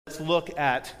look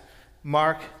at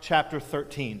Mark chapter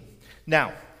 13.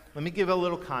 Now, let me give a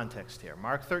little context here.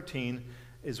 Mark 13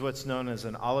 is what's known as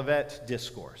an Olivet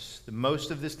Discourse.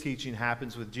 Most of this teaching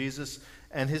happens with Jesus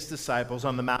and his disciples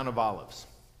on the Mount of Olives.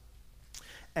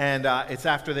 And it's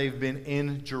after they've been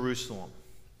in Jerusalem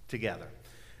together.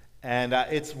 And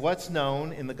it's what's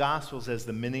known in the Gospels as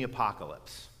the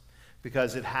mini-apocalypse,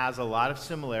 because it has a lot of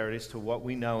similarities to what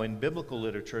we know in biblical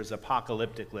literature as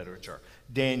apocalyptic literature.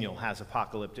 Daniel has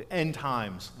apocalyptic end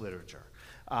times literature.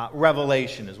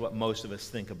 Revelation is what most of us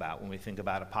think about when we think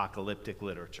about apocalyptic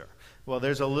literature. Well,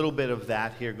 there's a little bit of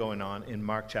that here going on in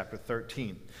Mark chapter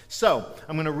 13. So,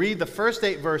 I'm going to read the first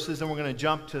 8 verses, and we're going to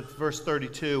jump to verse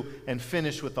 32 and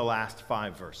finish with the last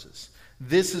 5 verses.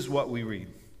 This is what we read.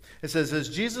 It says, as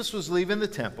Jesus was leaving the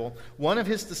temple, one of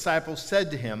his disciples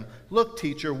said to him, "Look,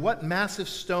 teacher, what massive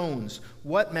stones,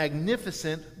 what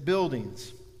magnificent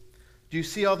buildings." "Do you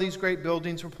see all these great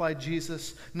buildings?" replied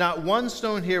Jesus. "Not one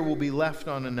stone here will be left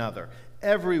on another.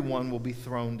 Every one will be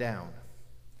thrown down."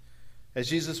 As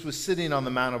Jesus was sitting on the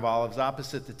Mount of Olives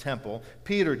opposite the temple,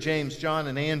 Peter, James, John,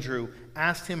 and Andrew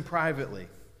asked him privately,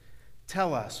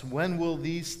 "Tell us, when will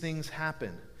these things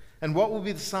happen? And what will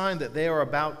be the sign that they are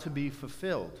about to be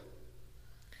fulfilled?"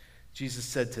 Jesus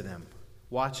said to them,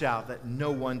 "Watch out that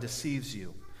no one deceives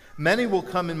you. Many will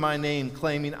come in my name,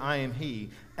 claiming I am he,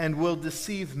 and will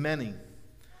deceive many.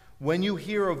 When you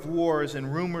hear of wars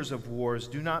and rumors of wars,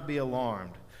 do not be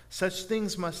alarmed. Such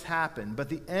things must happen, but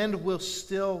the end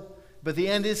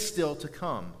is still to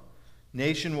come.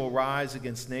 Nation will rise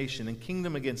against nation, and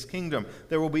kingdom against kingdom.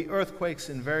 There will be earthquakes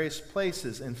in various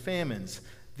places and famines.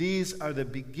 These are the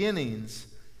beginnings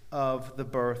of the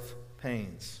birth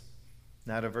pains."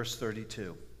 Now to verse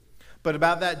 32. "But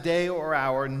about that day or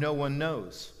hour no one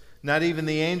knows, not even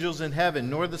the angels in heaven,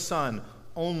 nor the Son,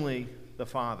 only the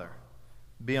Father.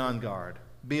 Be on guard,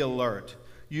 be alert.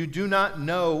 You do not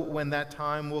know when that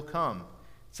time will come.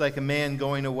 It's like a man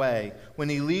going away, when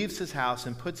he leaves his house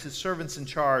and puts his servants in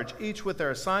charge, each with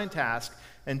their assigned task,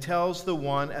 and tells the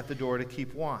one at the door to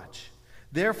keep watch.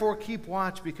 Therefore keep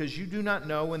watch, because you do not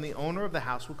know when the owner of the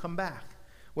house will come back,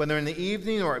 whether in the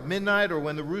evening or at midnight or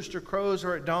when the rooster crows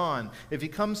or at dawn. If he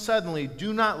comes suddenly,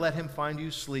 do not let him find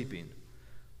you sleeping.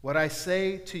 What I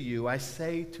say to you, I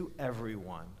say to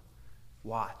everyone,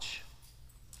 watch."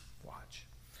 Watch.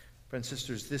 Friends and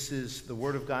sisters, this is the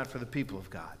word of God for the people of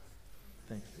God.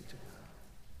 Thanks be to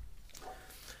God.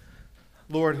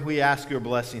 Lord, we ask your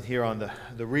blessing here on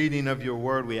the reading of your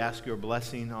word. We ask your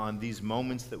blessing on these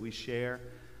moments that we share.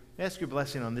 We ask your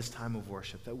blessing on this time of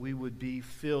worship, that we would be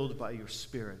filled by your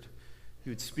Spirit.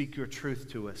 You would speak your truth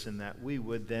to us, and that we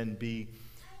would then be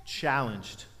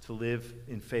challenged to live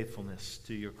in faithfulness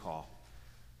to your call.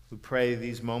 We pray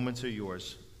these moments are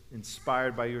yours,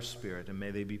 inspired by your Spirit, and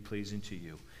may they be pleasing to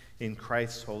you. In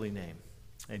Christ's holy name,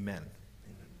 amen.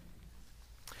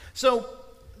 So,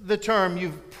 the term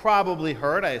you've probably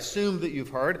heard, I assume that you've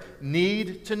heard,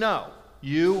 need to know.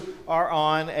 You are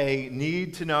on a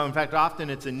need to know. In fact, often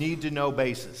it's a need to know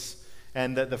basis.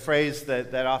 And the phrase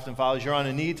that often follows, you're on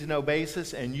a need to know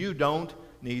basis and you don't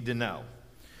need to know.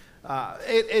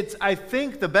 I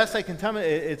think the best I can tell you,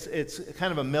 it's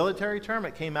kind of a military term.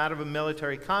 It came out of a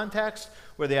military context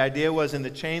where the idea was in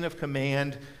the chain of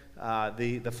command,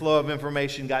 the flow of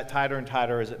information got tighter and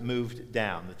tighter as it moved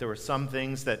down. That there were some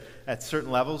things that at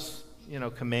certain levels,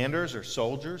 commanders or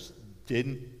soldiers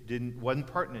wasn't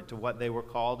pertinent to what they were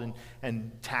called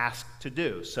and tasked to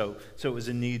do. So it was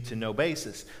a need to know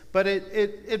basis. But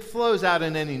it flows out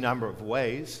in any number of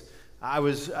ways.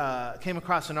 I came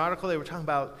across an article. They were talking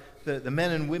about the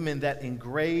men and women that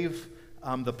engrave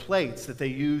the plates that they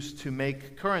use to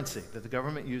make currency, that the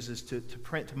government uses to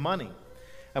print money.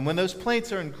 And when those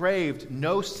plates are engraved,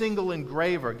 no single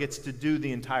engraver gets to do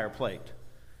the entire plate.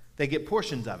 They get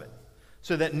portions of it,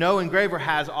 so that no engraver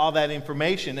has all that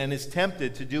information and is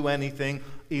tempted to do anything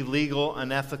illegal,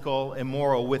 unethical,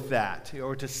 immoral with that,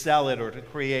 or to sell it, or to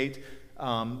create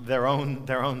their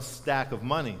own stack of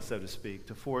money, so to speak,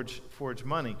 to forge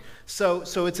money. So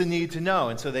it's a need to know,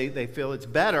 and so they feel it's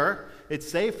better, it's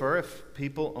safer if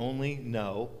people only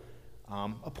know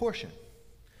a portion.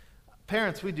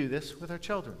 Parents, we do this with our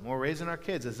children. When we're raising our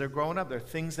kids, as they're growing up, there are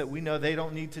things that we know they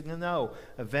don't need to know,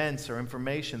 events or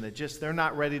information that they're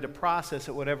not ready to process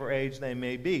at whatever age they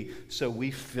may be. So we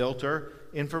filter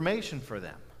information for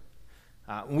them.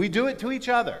 We do it to each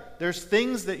other. There's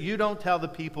things that you don't tell the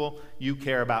people you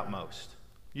care about most.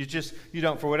 You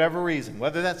don't, for whatever reason.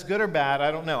 Whether that's good or bad,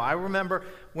 I don't know. I remember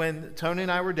when Tony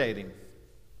and I were dating,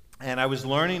 and I was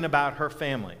learning about her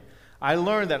family. I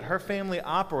learned that her family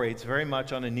operates very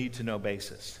much on a need-to-know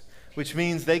basis, which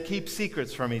means they keep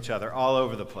secrets from each other all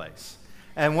over the place.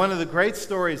 And one of the great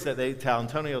stories that they tell,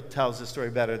 Antonio tells this story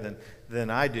better than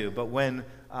I do, but when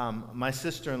my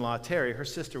sister-in-law, Terry, her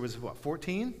sister was,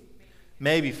 14?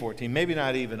 Maybe 14, maybe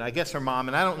not even. I guess her mom,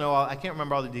 and I can't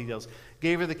remember all the details,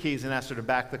 gave her the keys and asked her to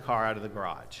back the car out of the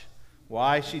garage.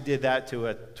 Why she did that to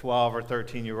a 12 or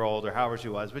 13-year-old or however she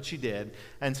was, but she did.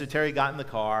 And so Terry got in the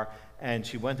car, and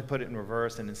she went to put it in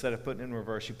reverse, and instead of putting it in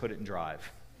reverse, she put it in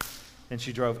drive. And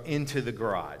she drove into the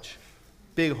garage.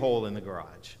 Big hole in the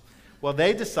garage. Well,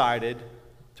 they decided,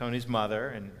 Tony's mother,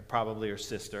 and probably her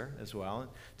sister as well,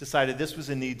 decided this was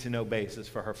a need-to-know basis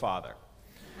for her father.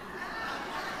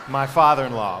 My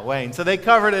father-in-law, Wayne. So they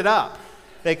covered it up.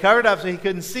 They covered it up so he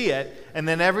couldn't see it. And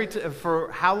then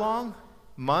for how long?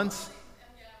 Months?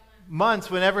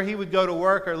 Months, whenever he would go to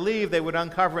work or leave, they would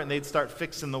uncover it and they'd start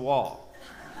fixing the wall.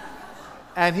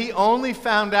 And he only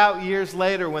found out years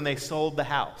later when they sold the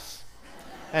house.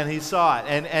 And he saw it.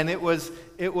 And it was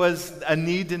a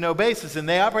need-to-know basis. And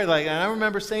they operated like, and I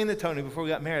remember saying to Tony before we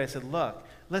got married, I said, look,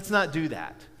 let's not do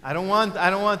that. I don't want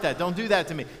that. Don't do that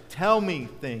to me. Tell me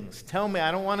things. Tell me.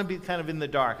 I don't want to be kind of in the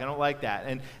dark. I don't like that.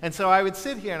 And so I would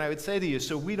sit here and I would say to you,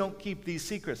 so we don't keep these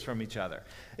secrets from each other.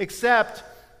 Except,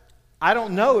 I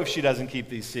don't know if she doesn't keep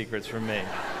these secrets from me.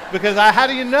 Because how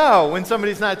do you know when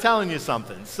somebody's not telling you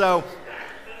something? So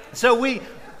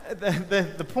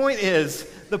the point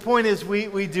is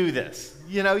we do this.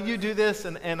 You know, you do this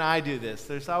and I do this.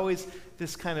 There's always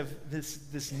this kind of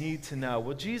this need to know.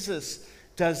 Well, Jesus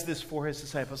does this for his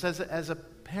disciples. As a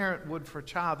parent would for a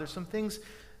child, there's some things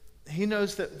he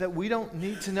knows that we don't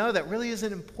need to know that really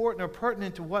isn't important or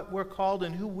pertinent to what we're called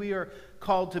and who we are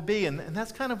called to be. And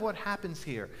that's kind of what happens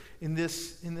here in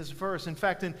this verse. In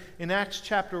fact, in Acts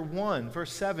chapter 1,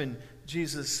 verse 7,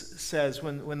 Jesus says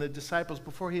when the disciples,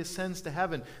 before he ascends to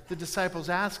heaven, the disciples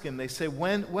ask him, they say,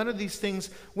 when are these things,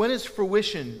 when is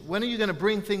fruition? When are you going to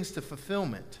bring things to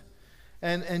fulfillment?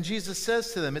 And Jesus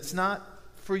says to them, it's not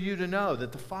for you to know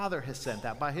that the Father has sent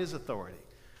that by his authority.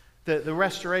 The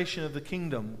restoration of the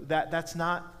kingdom, that's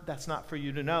not for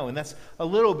you to know. And that's a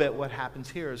little bit what happens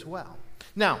here as well.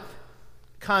 Now,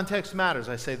 context matters.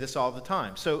 I say this all the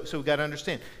time. So we've got to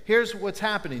understand. Here's what's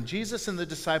happening. Jesus and the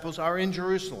disciples are in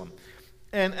Jerusalem.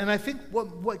 And I think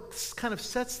what kind of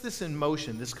sets this in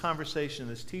motion, this conversation,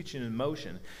 this teaching in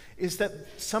motion, is that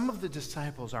some of the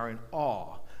disciples are in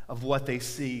awe of what they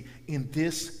see in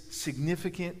this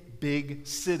significant big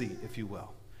city, if you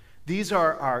will. These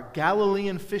are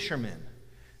Galilean fishermen.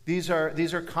 These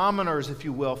are commoners, if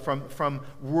you will, from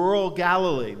rural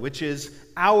Galilee, which is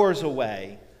hours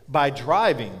away by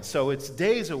driving. So it's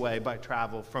days away by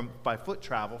foot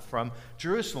travel from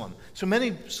Jerusalem. So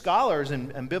many scholars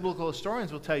and biblical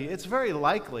historians will tell you it's very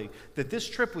likely that this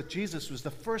trip with Jesus was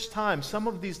the first time some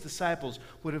of these disciples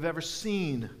would have ever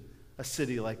seen a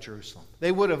city like Jerusalem.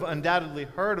 They would have undoubtedly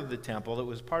heard of the temple. It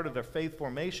was part of their faith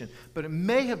formation, but it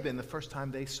may have been the first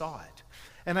time they saw it.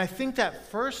 And I think that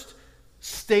first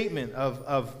statement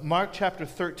of Mark chapter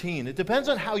 13, it depends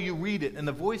on how you read it and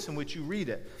the voice in which you read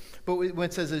it. But when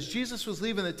it says, as Jesus was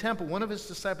leaving the temple, one of his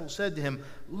disciples said to him,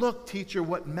 look, teacher,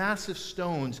 what massive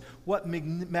stones, what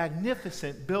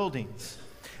magnificent buildings.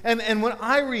 And when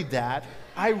I read that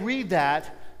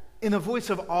in a voice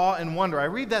of awe and wonder. I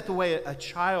read that the way a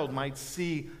child might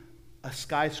see a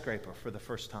skyscraper for the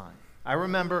first time. I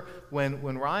remember when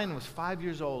Ryan was 5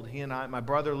 years old, he and my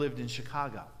brother lived in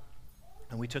Chicago.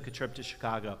 And we took a trip to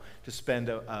Chicago to spend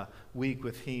a week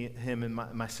with him and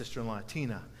my sister-in-law,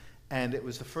 Tina. And it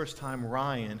was the first time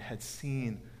Ryan had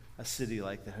seen a city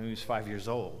like that when he was 5 years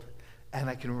old. And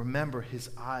I can remember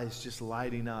his eyes just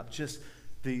lighting up, just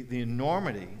the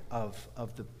enormity of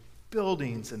the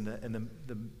buildings and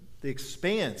the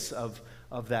expanse of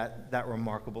that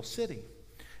remarkable city.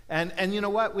 And you know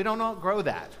what? We don't outgrow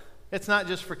that. It's not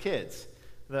just for kids.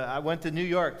 I went to New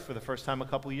York for the first time a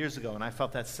couple years ago, and I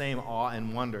felt that same awe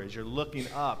and wonder as you're looking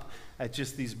up at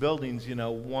just these buildings,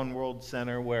 One World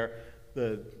Center, where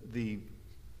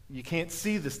you can't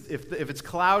see this. If it's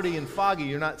cloudy and foggy,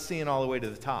 you're not seeing all the way to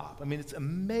the top. I mean, it's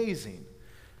amazing.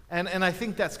 And I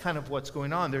think that's kind of what's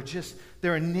going on.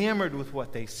 They're enamored with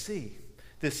what they see.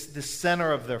 This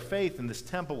center of their faith in this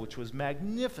temple, which was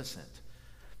magnificent.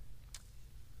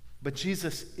 But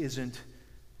Jesus isn't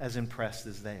as impressed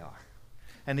as they are.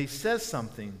 And he says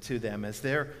something to them as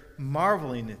they're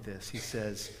marveling at this. He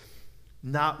says,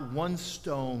 not one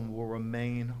stone will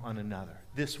remain on another.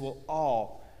 This will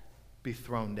all be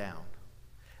thrown down.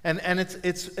 And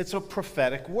it's a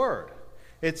prophetic word.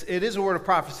 It is a word of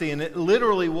prophecy, and it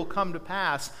literally will come to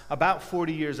pass about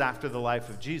 40 years after the life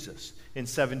of Jesus, in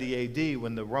 70 AD,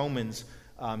 when the Romans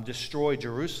destroy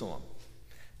Jerusalem,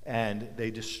 and they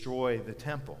destroy the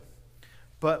temple.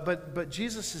 But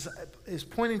Jesus is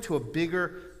pointing to a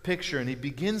bigger picture, and he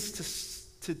begins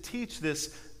to teach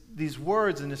these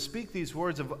words and to speak these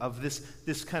words of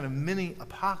this kind of mini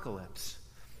apocalypse.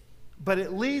 But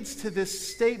it leads to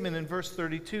this statement in verse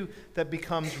 32 that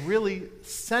becomes really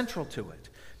central to it.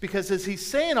 Because as he's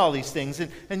saying all these things,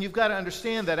 and you've got to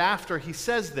understand that after he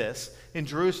says this in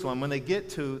Jerusalem, when they get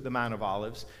to the Mount of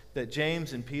Olives, that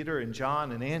James and Peter and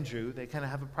John and Andrew, they kind of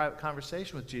have a private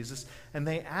conversation with Jesus, and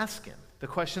they ask him the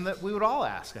question that we would all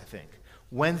ask, I think.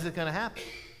 When's it going to happen?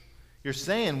 You're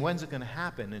saying, when's it going to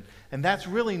happen? And that's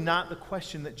really not the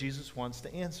question that Jesus wants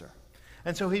to answer.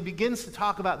 And so he begins to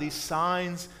talk about these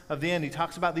signs of the end. He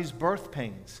talks about these birth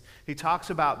pains. He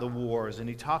talks about the wars, and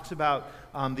he talks about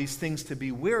these things to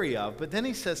be weary of. But then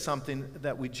he says something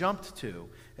that we jumped to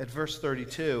at verse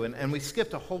 32, and we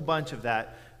skipped a whole bunch of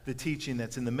that, the teaching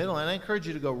that's in the middle, and I encourage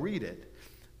you to go read it.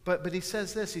 But he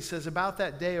says this, he says, about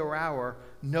that day or hour,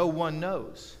 no one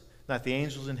knows, not the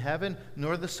angels in heaven,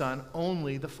 nor the Son,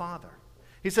 only the Father.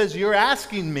 He says, you're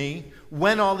asking me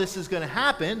when all this is going to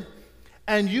happen,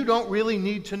 and you don't really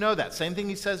need to know that. Same thing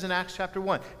he says in Acts chapter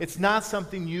 1. It's not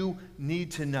something you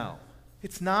need to know.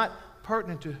 It's not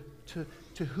pertinent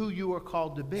to who you are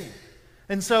called to be.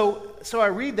 And so I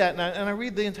read that, and I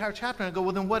read the entire chapter, and I go,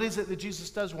 well, then what is it that Jesus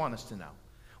does want us to know?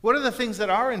 What are the things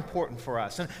that are important for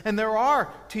us? And there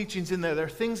are teachings in there. There are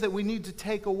things that we need to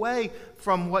take away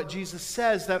from what Jesus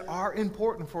says that are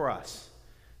important for us,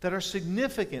 that are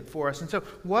significant for us. And so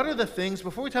what are the things,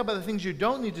 before we talk about the things you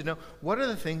don't need to know, what are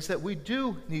the things that we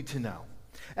do need to know?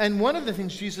 And one of the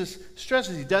things Jesus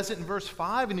stresses, he does it in verse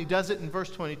 5 and he does it in verse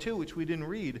 22, which we didn't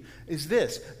read, is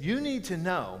this. You need to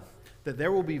know that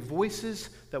there will be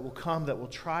voices that will come that will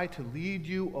try to lead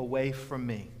you away from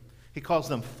me. He calls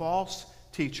them false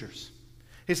teachers.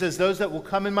 He says, those that will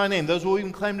come in my name, those will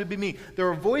even claim to be me. There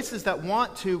are voices that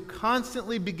want to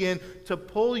constantly begin to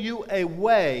pull you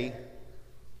away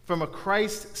from a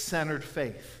Christ-centered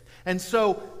faith. And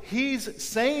so he's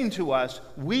saying to us,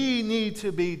 we need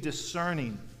to be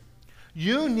discerning.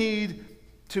 You need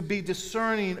to be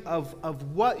discerning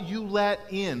of what you let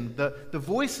in, the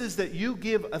voices that you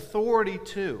give authority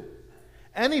to.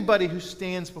 Anybody who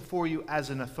stands before you as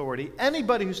an authority,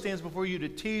 anybody who stands before you to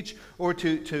teach or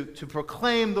to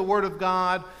proclaim the Word of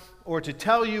God or to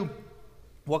tell you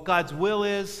what God's will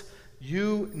is,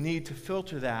 you need to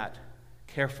filter that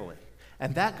carefully.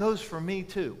 And that goes for me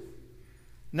too.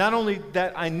 Not only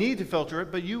that I need to filter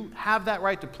it, but you have that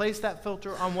right to place that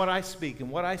filter on what I speak and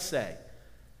what I say.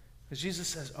 As Jesus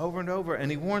says over and over, and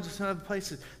he warns us in other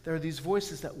places, there are these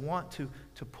voices that want to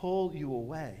pull you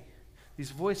away.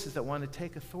 These voices that want to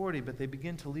take authority, but they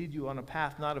begin to lead you on a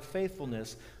path not of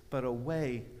faithfulness, but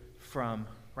away from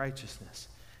righteousness.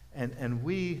 And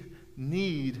we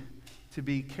need to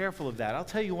be careful of that. I'll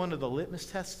tell you one of the litmus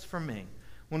tests for me.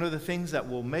 One of the things that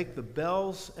will make the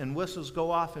bells and whistles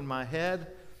go off in my head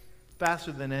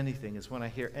faster than anything is when I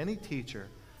hear any teacher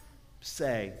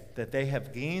say that they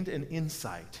have gained an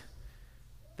insight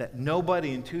that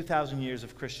nobody in 2,000 years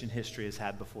of Christian history has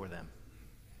had before them.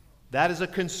 That is a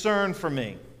concern for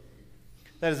me.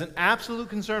 That is an absolute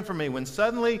concern for me. When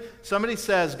suddenly somebody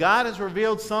says, God has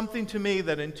revealed something to me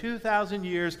that in 2,000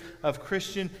 years of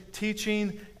Christian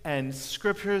teaching and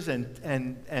scriptures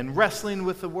and wrestling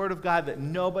with the Word of God that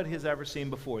nobody has ever seen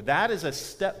before. That is a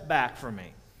step back for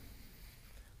me.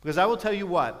 Because I will tell you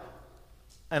what,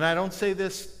 and I don't say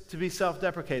this to be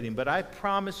self-deprecating, but I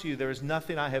promise you there is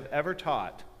nothing I have ever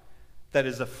taught that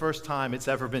is the first time it's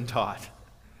ever been taught.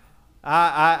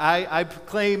 I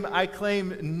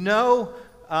claim no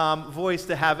voice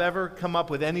to have ever come up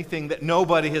with anything that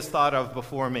nobody has thought of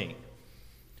before me.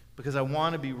 Because I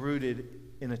want to be rooted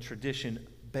in a tradition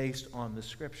based on the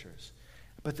Scriptures.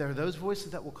 But there are those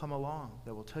voices that will come along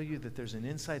that will tell you that there's an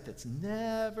insight that's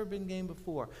never been gained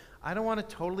before. I don't want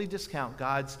to totally discount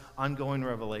God's ongoing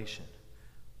revelation.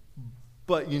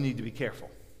 But you need to be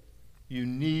careful.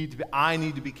 I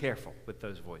need to be careful with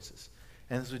those voices.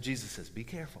 And that's what Jesus says, be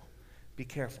careful. Be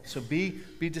careful. So be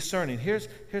discerning.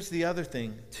 Here's the other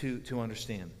thing to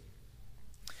understand.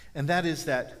 And that is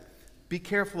that be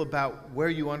careful about where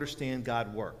you understand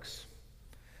God works.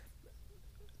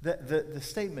 The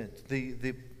statement,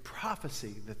 the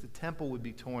prophecy that the temple would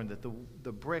be torn, that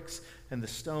the bricks and the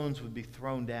stones would be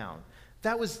thrown down,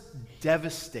 that was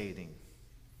devastating.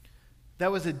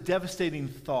 That was a devastating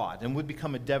thought and would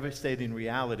become a devastating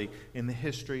reality in the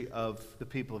history of the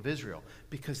people of Israel,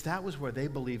 because that was where they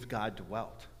believed God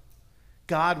dwelt.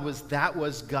 That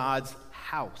was God's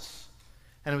house.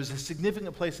 And it was a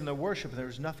significant place in their worship, and there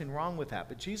was nothing wrong with that.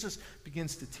 But Jesus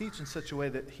begins to teach in such a way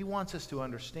that he wants us to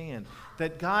understand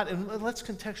that God, and let's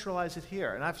contextualize it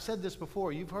here. And I've said this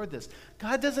before, you've heard this.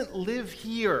 God doesn't live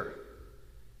here.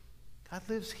 God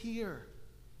lives here.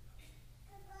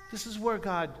 This is where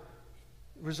God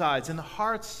resides, in the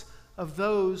hearts of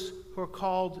those who are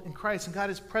called in Christ. And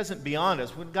God is present beyond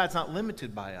us. God's not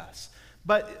limited by us.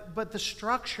 But the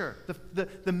structure,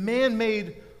 the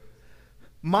man-made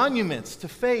monuments to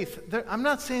faith, I'm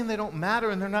not saying they don't matter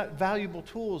and they're not valuable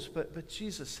tools, but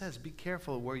Jesus says, be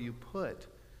careful where you put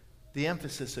the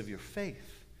emphasis of your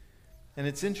faith. And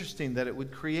it's interesting that it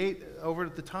would create, over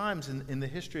the times in the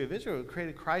history of Israel, it would create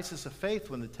a crisis of faith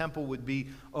when the temple would be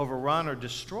overrun or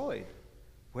destroyed.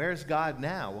 Where's God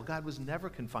now? Well, God was never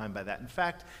confined by that. In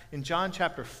fact, in John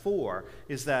chapter 4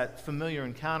 is that familiar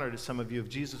encounter to some of you of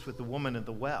Jesus with the woman at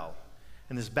the well.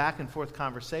 And this back and forth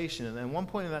conversation. And at one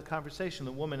point in that conversation,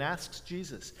 the woman asks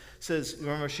Jesus, says,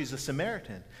 remember, she's a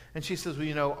Samaritan. And she says,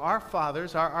 well, our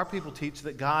fathers, our people teach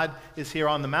that God is here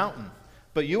on the mountain.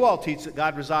 But you all teach that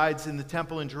God resides in the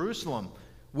temple in Jerusalem.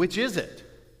 Which is it?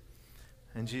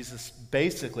 And Jesus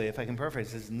basically, if I can paraphrase,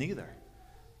 says neither.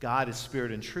 God is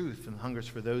spirit and truth and hungers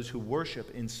for those who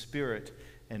worship in spirit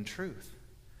and truth.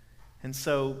 And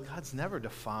so God's never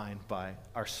defined by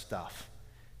our stuff.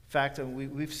 In fact,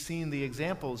 we've seen the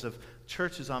examples of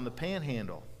churches on the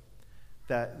Panhandle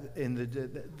that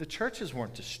the churches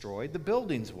weren't destroyed, the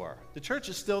buildings were. The church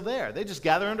is still there. They just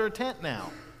gather under a tent now.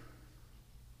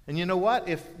 And you know what?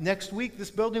 If next week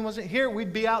this building wasn't here,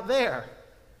 we'd be out there.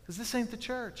 Because this ain't the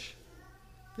church.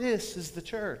 This is the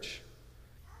church.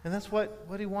 And that's what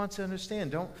he wants to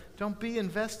understand. Don't be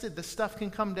invested. The stuff can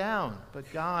come down, but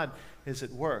God is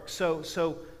at work. So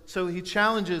he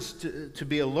challenges to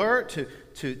be alert,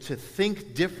 to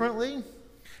think differently,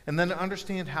 and then to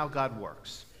understand how God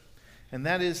works. And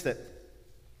that is that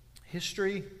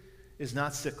history is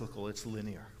not cyclical, it's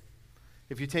linear.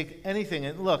 If you take anything,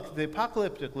 and look, the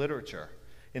apocalyptic literature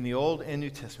in the Old and New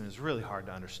Testament is really hard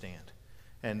to understand.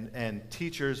 And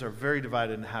teachers are very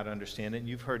divided in how to understand it, and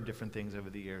you've heard different things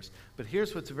over the years. But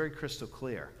here's what's very crystal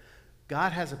clear.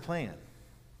 God has a plan,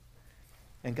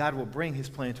 and God will bring his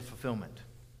plan to fulfillment.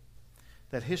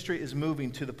 That history is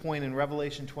moving to the point in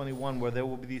Revelation 21 where there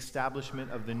will be the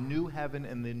establishment of the new heaven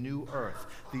and the new earth.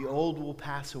 The old will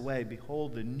pass away.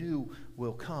 Behold, the new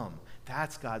will come.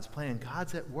 That's God's plan.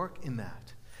 God's at work in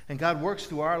that. And God works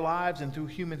through our lives and through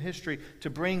human history to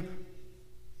bring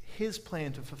his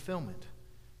plan to fulfillment.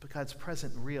 But God's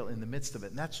present and real in the midst of it.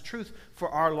 And that's truth for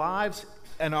our lives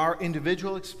and our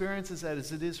individual experiences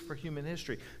as it is for human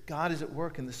history. God is at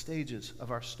work in the stages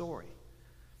of our story.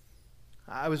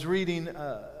 I was reading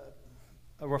a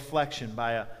reflection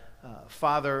by a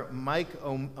Father Mike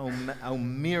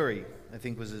O'Meary, I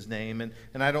think was his name, and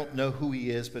I don't know who he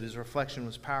is, but his reflection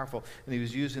was powerful. And he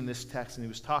was using this text, and he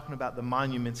was talking about the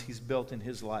monuments he's built in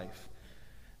his life,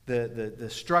 the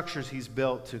structures he's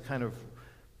built to kind of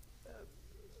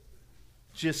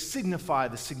just signify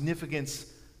the significant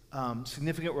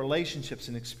relationships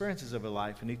and experiences of a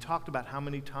life. And he talked about how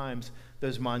many times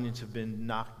those monuments have been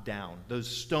knocked down. Those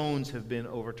stones have been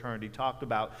overturned. He talked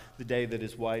about the day that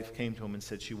his wife came to him and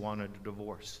said she wanted a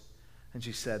divorce. And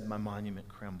she said, my monument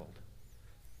crumbled.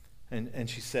 And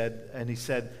he said,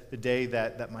 the day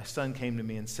that my son came to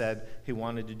me and said he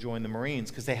wanted to join the Marines,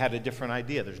 because they had a different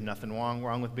idea. There's nothing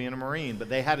wrong with being a Marine, but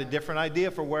they had a different idea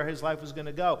for where his life was going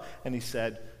to go. And he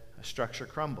said, a structure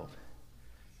crumbled.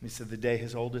 And he said, the day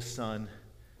his oldest son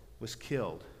was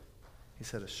killed, he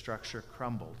said, a structure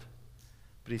crumbled.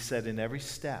 But he said, in every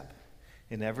step,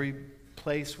 in every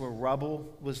place where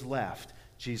rubble was left,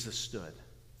 Jesus stood.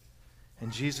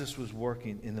 And Jesus was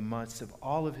working in the midst of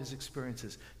all of his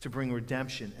experiences to bring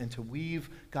redemption and to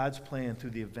weave God's plan through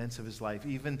the events of his life,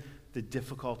 even the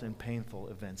difficult and painful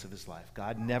events of his life.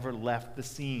 God never left the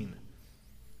scene.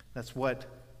 That's what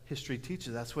history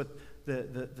teaches. That's what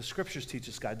the scriptures teach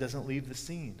us. God doesn't leave the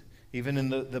scene, even in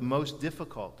the most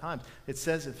difficult times. It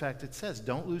says,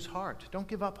 don't lose heart. Don't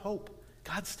give up hope.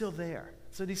 God's still there.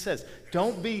 That's what he says.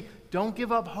 Don't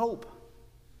give up hope.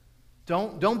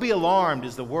 Don't be alarmed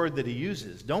is the word that he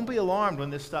uses. Don't be alarmed when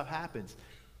this stuff happens.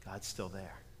 God's still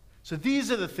there. So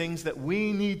these are the things that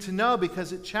we need to know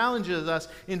because it challenges us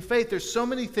in faith. There's so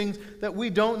many things that we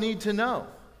don't need to know.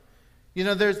 You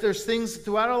know, there's things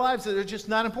throughout our lives that are just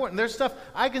not important. There's stuff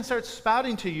I can start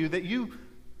spouting to you that you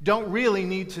don't really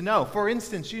need to know. For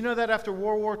instance, you know that after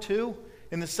World War II,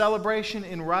 in the celebration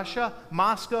in Russia,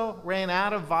 Moscow ran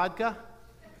out of vodka?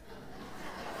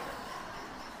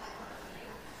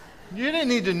 You didn't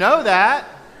need to know that,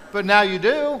 but now you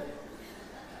do.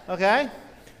 Okay?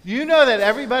 You know that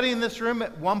everybody in this room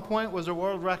at one point was a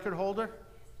world record holder?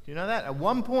 Do you know that? At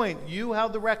one point, you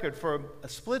held the record for a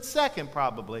split second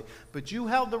probably, but you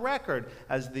held the record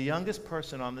as the youngest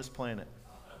person on this planet.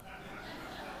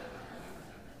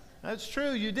 That's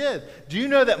true, you did. Do you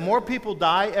know that more people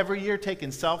die every year taking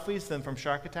selfies than from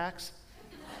shark attacks?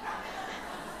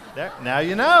 There, now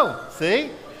you know.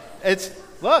 See? It's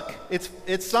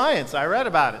science. I read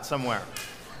about it somewhere.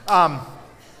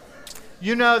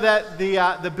 You know that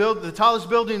the tallest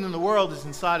building in the world is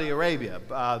in Saudi Arabia,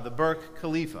 the Burj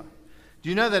Khalifa. Do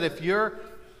you know that if you're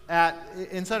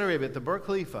in Saudi Arabia at the Burj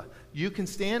Khalifa, you can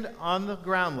stand on the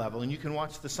ground level and you can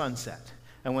watch the sunset.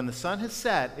 And when the sun has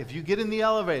set, if you get in the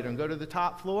elevator and go to the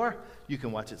top floor, you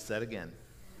can watch it set again.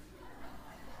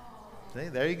 See,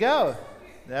 there you go.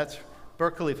 That's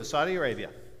Burj Khalifa, Saudi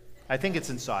Arabia. I think it's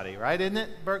in Saudi, right? Isn't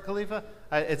it, Burj Khalifa?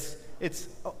 It's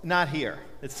not here.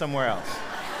 It's somewhere else.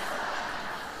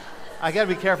 I got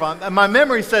to be careful. My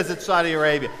memory says it's Saudi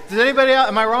Arabia. Does anybody else?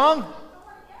 Am I wrong?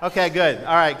 Okay, good.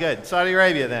 All right, good. Saudi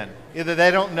Arabia then. Either they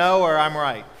don't know or I'm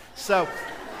right. So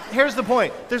here's the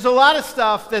point. There's a lot of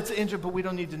stuff that's injured, but we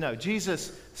don't need to know.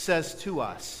 Jesus says to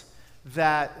us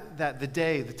that the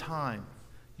day, the time,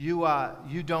 you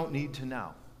don't need to know.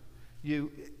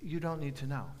 You don't need to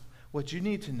know. What you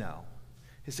need to know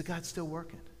is that God's still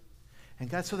working. And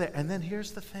God's still there. And then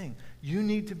here's the thing. You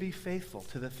need to be faithful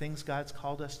to the things God's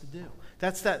called us to do.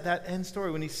 That's that end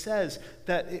story when he says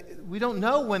that we don't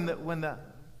know when the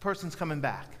person's coming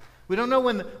back. We don't know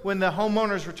when the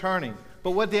homeowner's returning.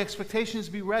 But what the expectation is,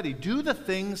 be ready. Do the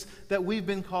things that we've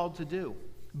been called to do.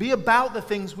 Be about the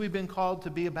things we've been called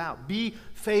to be about. Be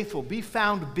faithful. Be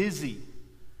found busy.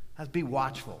 Be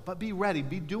watchful, but be ready.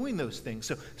 Be doing those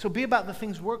things. So be about the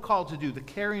things we're called to do, the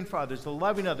caring for others, the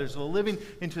loving others, the living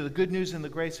into the good news and the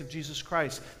grace of Jesus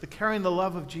Christ, the carrying the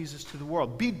love of Jesus to the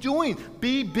world. Be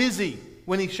busy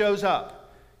when he shows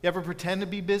up. You ever pretend to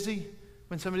be busy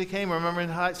when somebody came? Remember in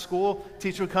high school,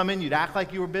 teacher would come in, you'd act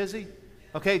like you were busy?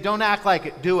 Okay, don't act like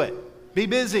it. Do it. Be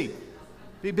busy.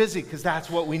 Be busy, because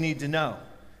that's what we need to know.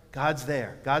 God's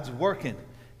there. God's working.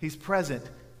 He's present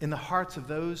in the hearts of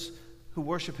those who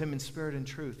worship him in spirit and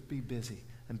truth. Be busy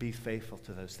and be faithful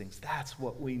to those things. That's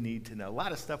what we need to know. A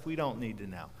lot of stuff we don't need to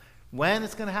know. When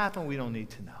it's going to happen, we don't need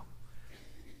to know.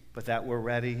 But that we're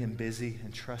ready and busy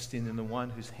and trusting in the one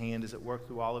whose hand is at work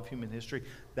through all of human history,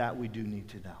 that we do need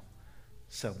to know.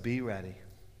 So be ready,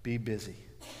 be busy,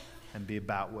 and be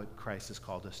about what Christ has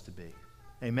called us to be.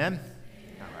 Amen?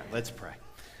 All right, let's pray.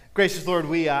 Gracious Lord,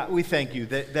 we thank you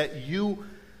that you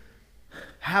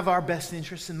have our best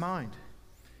interests in mind.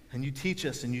 And you teach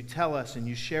us and you tell us and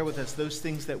you share with us those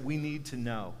things that we need to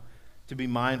know, to be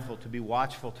mindful, to be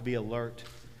watchful, to be alert.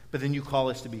 But then you call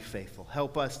us to be faithful.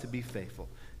 Help us to be faithful,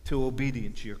 to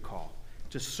obedient to your call,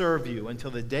 to serve you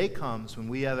until the day comes when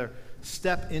we either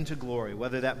step into glory,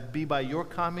 whether that be by your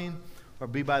coming or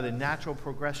be by the natural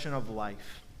progression of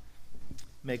life.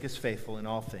 Make us faithful in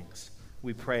all things.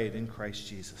 We pray it in Christ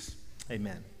Jesus.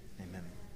 Amen. Amen.